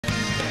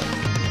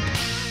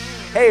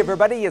Hey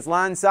everybody, it's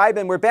Lon.TV,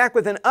 and we're back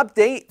with an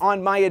update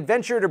on my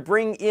adventure to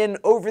bring in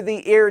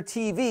over-the-air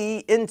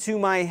TV into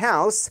my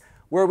house.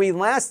 Where we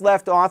last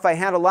left off, I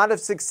had a lot of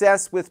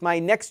success with my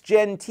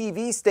next-gen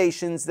TV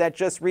stations that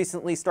just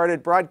recently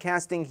started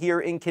broadcasting here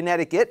in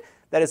Connecticut.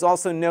 That is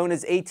also known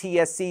as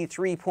ATSC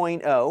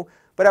 3.0.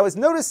 But I was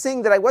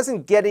noticing that I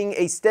wasn't getting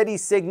a steady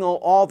signal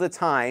all the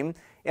time,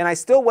 and I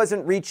still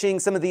wasn't reaching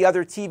some of the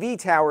other TV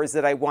towers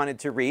that I wanted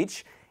to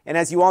reach. And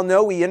as you all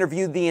know, we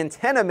interviewed the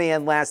antenna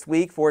man last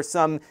week for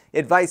some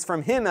advice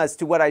from him as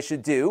to what I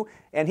should do.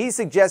 And he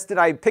suggested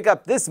I pick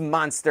up this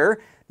monster.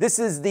 This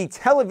is the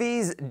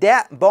Televes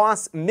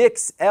DATBOSS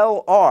Mix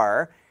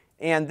LR.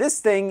 And this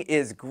thing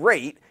is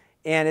great.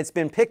 And it's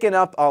been picking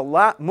up a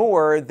lot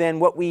more than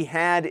what we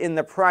had in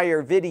the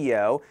prior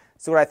video.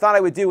 So what I thought I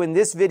would do in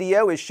this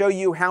video is show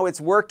you how it's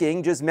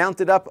working, just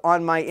mount it up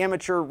on my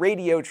amateur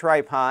radio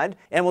tripod,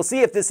 and we'll see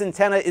if this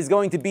antenna is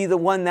going to be the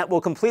one that will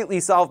completely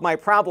solve my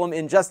problem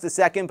in just a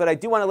second. But I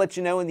do want to let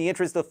you know, in the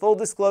interest of full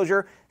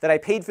disclosure, that I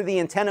paid for the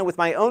antenna with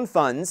my own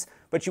funds,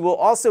 but you will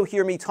also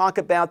hear me talk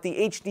about the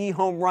HD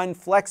Home Run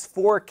Flex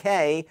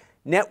 4K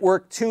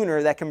network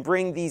tuner that can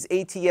bring these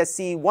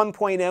ATSC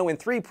 1.0 and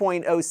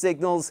 3.0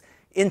 signals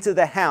into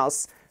the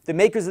house. The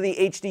makers of the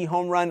HD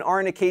Home Run are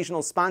an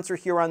occasional sponsor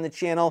here on the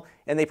channel,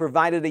 and they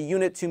provided a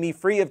unit to me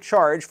free of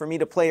charge for me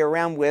to play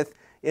around with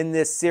in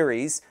this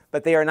series.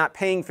 But they are not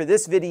paying for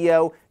this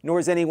video, nor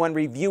is anyone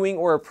reviewing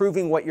or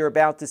approving what you're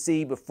about to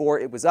see before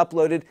it was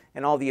uploaded,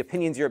 and all the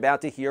opinions you're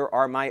about to hear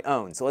are my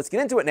own. So let's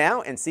get into it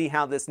now and see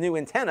how this new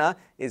antenna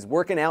is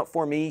working out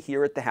for me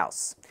here at the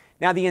house.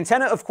 Now, the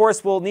antenna, of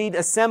course, will need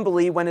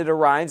assembly when it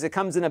arrives. It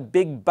comes in a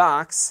big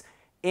box.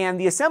 And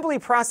the assembly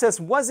process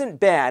wasn't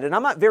bad, and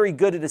I'm not very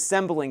good at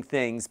assembling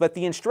things, but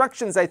the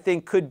instructions, I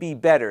think, could be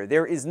better.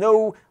 There is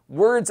no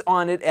words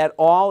on it at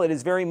all. It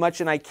is very much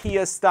an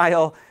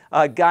IKEA-style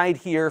guide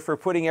here for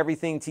putting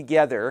everything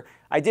together.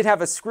 I did have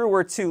a screw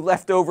or two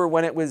left over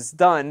when it was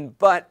done,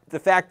 but the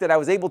fact that I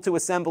was able to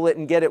assemble it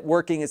and get it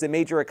working is a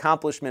major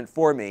accomplishment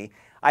for me.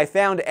 I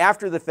found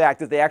after the fact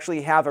that they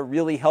actually have a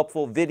really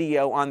helpful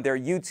video on their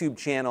YouTube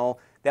channel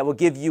that will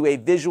give you a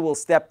visual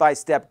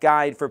step-by-step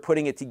guide for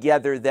putting it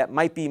together that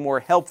might be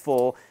more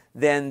helpful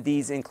than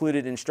these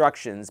included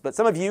instructions. But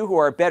some of you who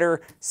are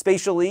better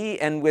spatially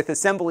and with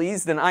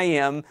assemblies than I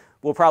am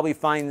will probably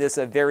find this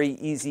a very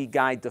easy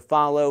guide to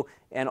follow,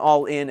 and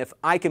all in, if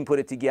I can put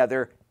it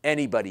together,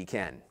 anybody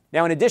can.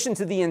 Now, in addition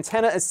to the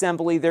antenna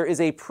assembly, there is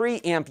a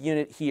preamp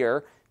unit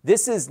here.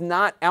 This is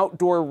not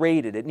outdoor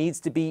rated. It needs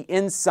to be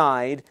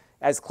inside,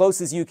 as close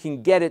as you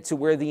can get it to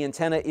where the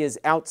antenna is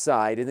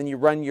outside, and then you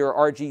run your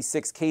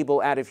RG6 cable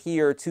out of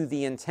here to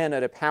the antenna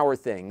to power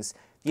things.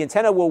 The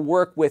antenna will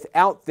work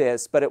without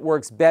this, but it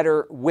works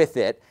better with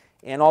it,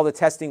 and all the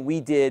testing we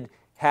did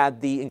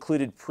had the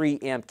included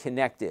preamp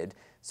connected.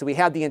 So we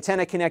had the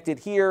antenna connected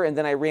here, and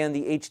then I ran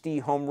the HD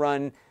Home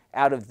Run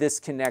out of this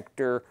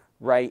connector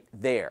right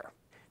there.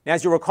 Now,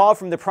 as you'll recall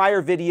from the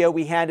prior video,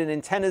 we had an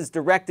Antennas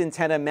Direct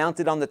antenna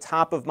mounted on the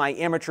top of my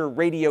amateur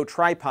radio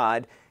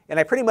tripod, and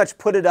I pretty much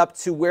put it up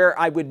to where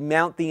I would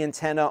mount the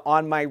antenna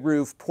on my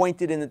roof,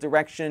 pointed in the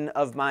direction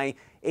of my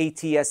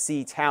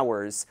ATSC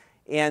towers.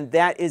 And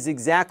that is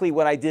exactly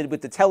what I did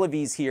with the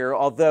Televes here,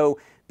 although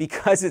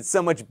because it's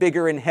so much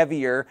bigger and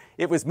heavier,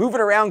 it was moving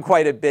around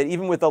quite a bit,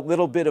 even with a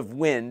little bit of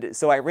wind.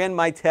 So I ran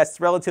my tests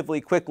relatively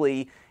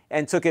quickly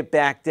and took it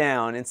back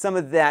down. And some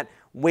of that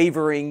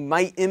wavering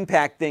might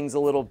impact things a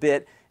little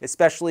bit,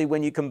 especially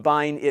when you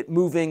combine it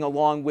moving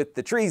along with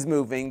the trees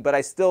moving, but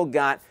I still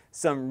got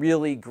some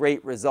really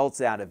great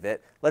results out of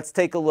it. Let's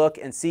take a look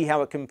and see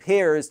how it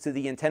compares to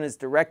the Antennas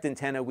Direct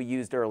antenna we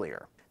used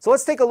earlier. So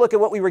let's take a look at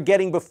what we were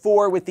getting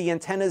before with the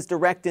Antennas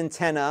Direct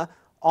antenna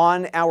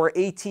on our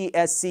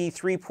ATSC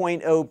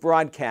 3.0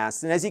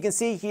 broadcast. And as you can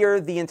see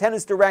here, the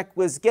Antennas Direct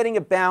was getting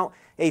about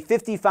a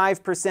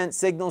 55%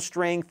 signal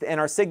strength, and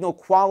our signal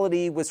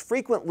quality was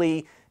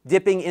frequently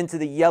dipping into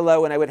the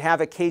yellow, and I would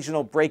have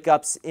occasional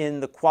breakups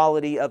in the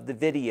quality of the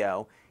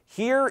video.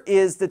 Here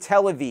is the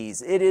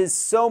Televes. It is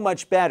so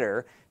much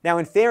better. Now,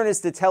 in fairness,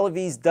 the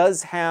Televes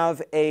does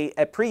have a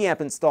preamp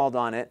installed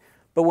on it,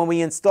 but when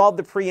we installed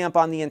the preamp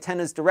on the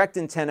Antennas Direct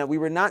antenna, we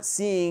were not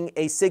seeing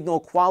a signal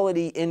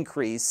quality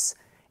increase,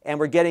 and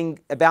we're getting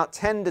about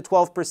 10 to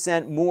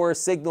 12% more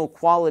signal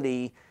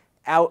quality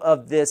out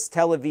of this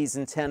Televes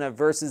antenna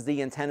versus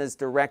the Antennas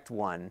Direct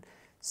one.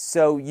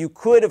 So you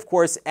could, of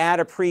course, add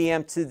a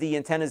preamp to the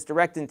Antennas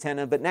Direct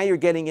antenna, but now you're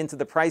getting into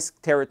the price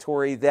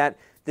territory that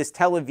this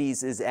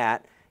Televes is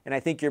at, and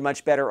I think you're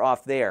much better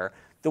off there.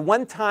 The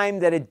one time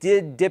that it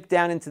did dip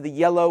down into the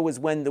yellow was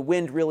when the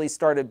wind really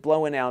started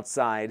blowing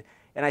outside,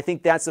 and I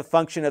think that's a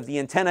function of the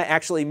antenna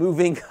actually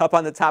moving up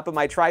on the top of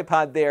my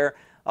tripod there,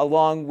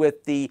 along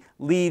with the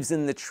leaves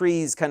and the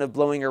trees kind of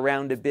blowing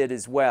around a bit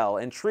as well.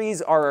 And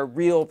trees are a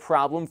real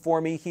problem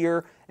for me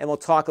here, and we'll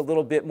talk a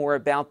little bit more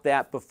about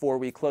that before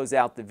we close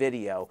out the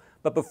video.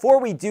 But before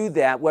we do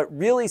that, what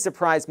really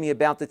surprised me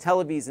about the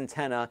Televes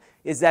antenna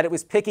is that it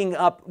was picking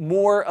up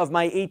more of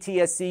my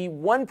ATSC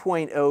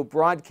 1.0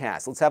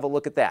 broadcast. Let's have a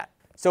look at that.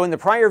 So in the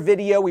prior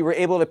video, we were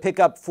able to pick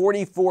up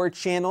 44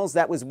 channels.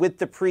 That was with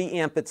the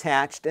preamp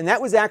attached. And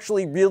that was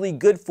actually really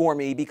good for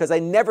me because I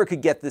never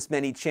could get this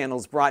many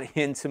channels brought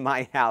into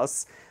my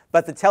house.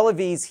 But the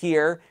Televes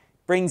here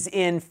brings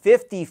in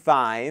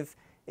 55,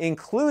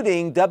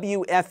 including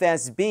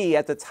WFSB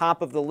at the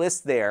top of the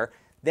list there.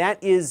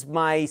 That is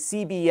my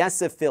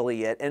CBS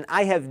affiliate, and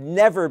I have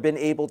never been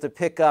able to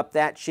pick up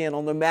that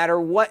channel no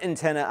matter what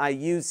antenna I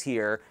use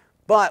here.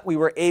 But we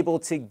were able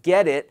to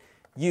get it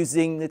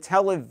using the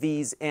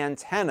Televes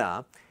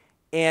antenna.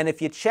 And if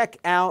you check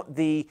out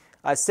the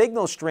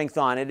signal strength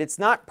on it, it's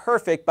not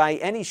perfect by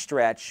any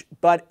stretch,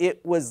 but it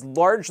was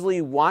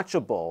largely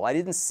watchable. I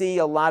didn't see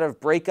a lot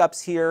of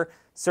breakups here.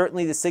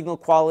 Certainly the signal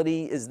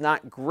quality is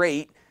not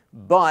great,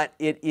 but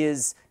it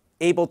is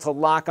able to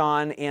lock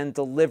on and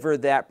deliver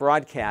that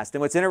broadcast.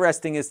 And what's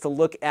interesting is to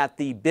look at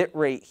the bit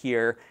rate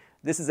here.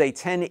 This is a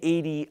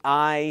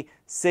 1080i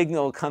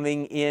signal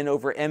coming in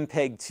over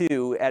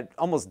MPEG-2 at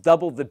almost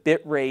double the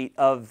bit rate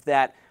of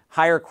that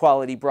higher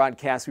quality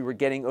broadcast we were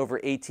getting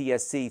over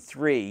ATSC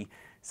 3.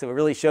 So it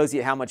really shows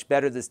you how much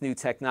better this new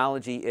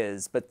technology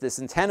is. But this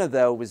antenna,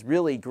 though, was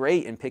really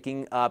great in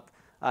picking up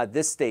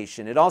this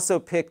station. It also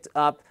picked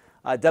up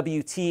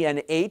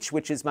WTNH,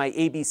 which is my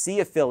ABC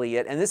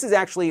affiliate, and this is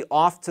actually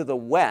off to the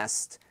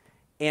west.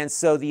 And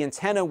so the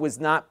antenna was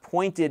not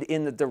pointed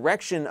in the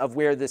direction of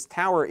where this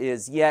tower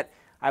is, yet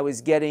I was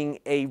getting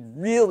a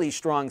really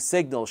strong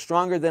signal,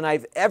 stronger than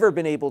I've ever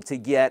been able to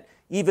get,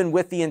 even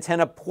with the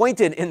antenna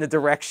pointed in the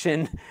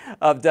direction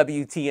of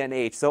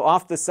WTNH. So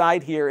off the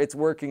side here, it's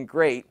working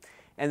great.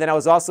 And then I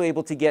was also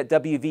able to get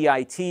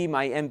WVIT,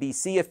 my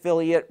NBC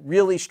affiliate,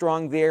 really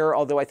strong there,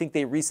 although I think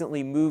they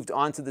recently moved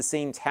onto the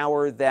same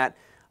tower that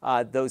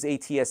those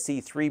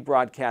ATSC 3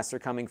 broadcasts are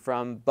coming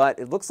from, but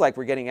it looks like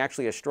we're getting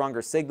actually a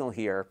stronger signal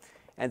here.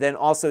 And then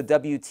also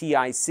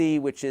WTIC,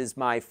 which is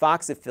my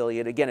Fox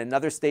affiliate. Again,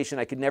 another station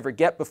I could never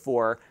get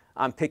before,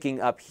 I'm picking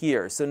up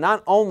here. So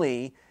not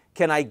only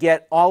can I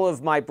get all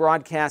of my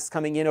broadcasts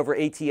coming in over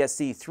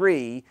ATSC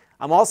 3,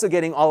 I'm also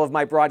getting all of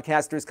my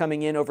broadcasters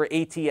coming in over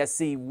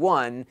ATSC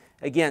 1.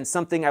 Again,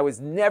 something I was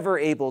never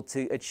able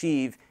to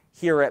achieve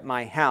here at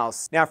my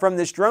house. Now from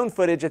this drone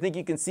footage, I think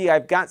you can see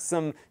I've got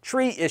some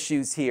tree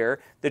issues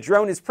here. The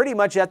drone is pretty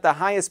much at the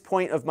highest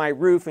point of my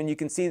roof, and you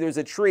can see there's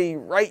a tree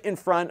right in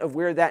front of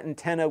where that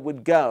antenna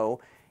would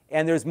go.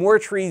 And there's more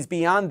trees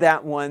beyond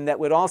that one that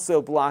would also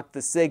block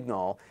the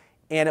signal.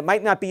 And it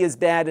might not be as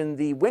bad in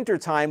the winter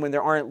time when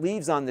there aren't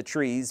leaves on the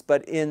trees,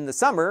 but in the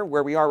summer,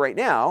 where we are right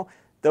now,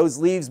 those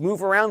leaves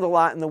move around a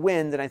lot in the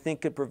wind, and I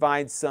think could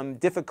provide some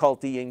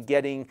difficulty in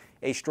getting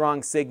a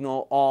strong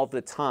signal all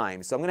the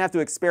time. So I'm going to have to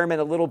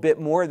experiment a little bit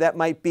more. That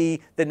might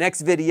be the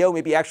next video,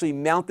 maybe actually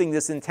mounting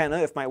this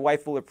antenna, if my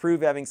wife will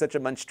approve having such a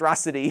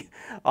monstrosity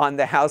on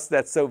the house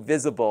that's so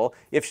visible.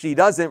 If she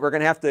doesn't, we're going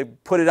to have to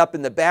put it up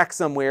in the back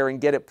somewhere and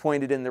get it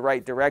pointed in the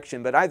right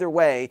direction. But either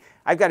way,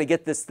 I've got to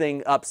get this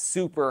thing up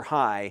super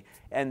high,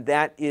 and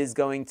that is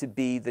going to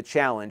be the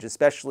challenge,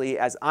 especially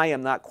as I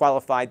am not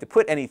qualified to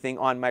put anything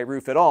on my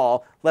roof at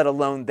all, let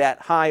alone that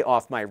high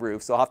off my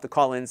roof. So I'll have to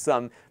call in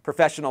some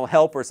professional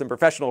help or some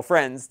professional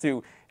friends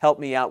to help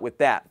me out with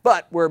that.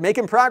 But we're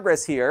making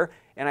progress here,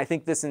 and I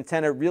think this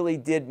antenna really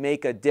did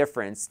make a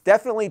difference.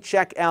 Definitely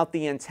check out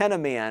the Antenna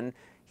Man.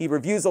 He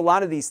reviews a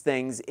lot of these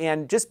things,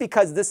 and just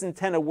because this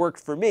antenna worked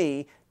for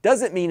me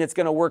doesn't mean it's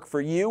going to work for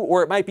you,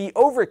 or it might be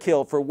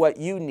overkill for what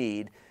you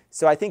need.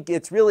 So I think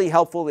it's really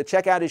helpful to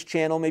check out his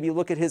channel, maybe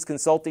look at his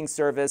consulting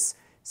service,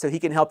 so he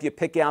can help you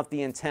pick out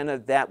the antenna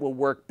that will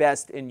work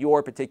best in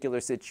your particular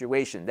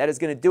situation. That is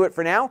going to do it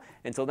for now.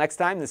 Until next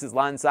time, this is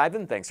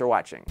Lon.TV. Thanks for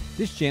watching.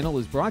 This channel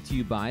is brought to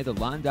you by the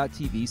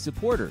Lon.TV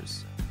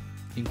supporters,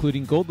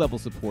 including gold level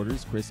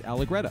supporters Chris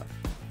Allegretta,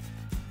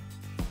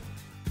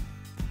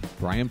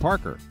 Brian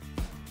Parker,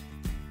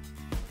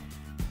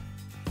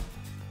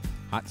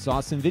 Hot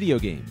Sauce and Video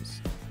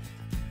Games,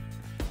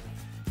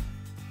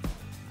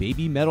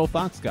 Baby Metal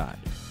Fox God,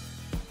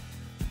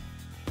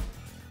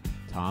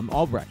 Tom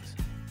Albrecht,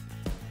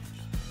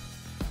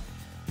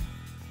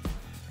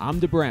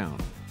 Amda Brown,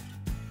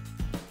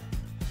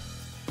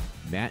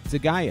 Matt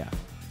Zagaya,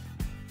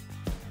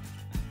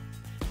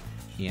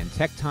 and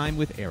Tech Time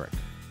with Eric.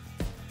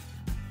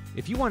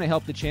 If you want to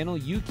help the channel,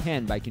 you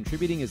can by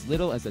contributing as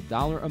little as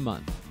 $1 a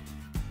month.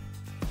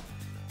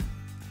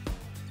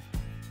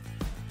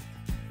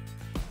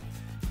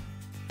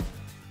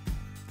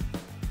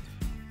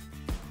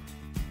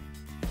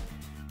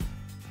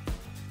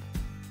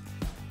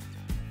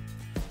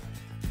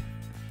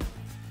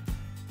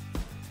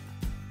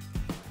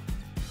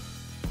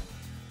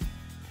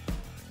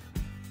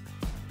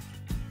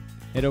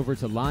 Head over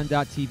to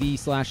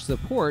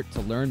lon.tv/support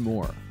to learn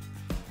more.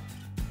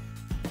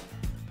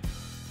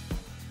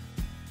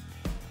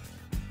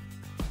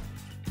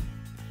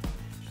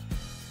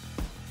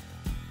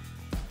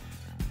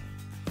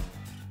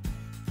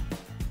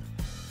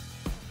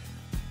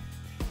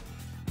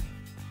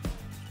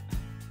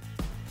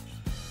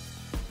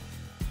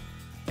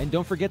 And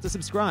don't forget to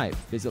subscribe.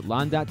 Visit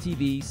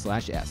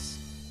lon.tv/s.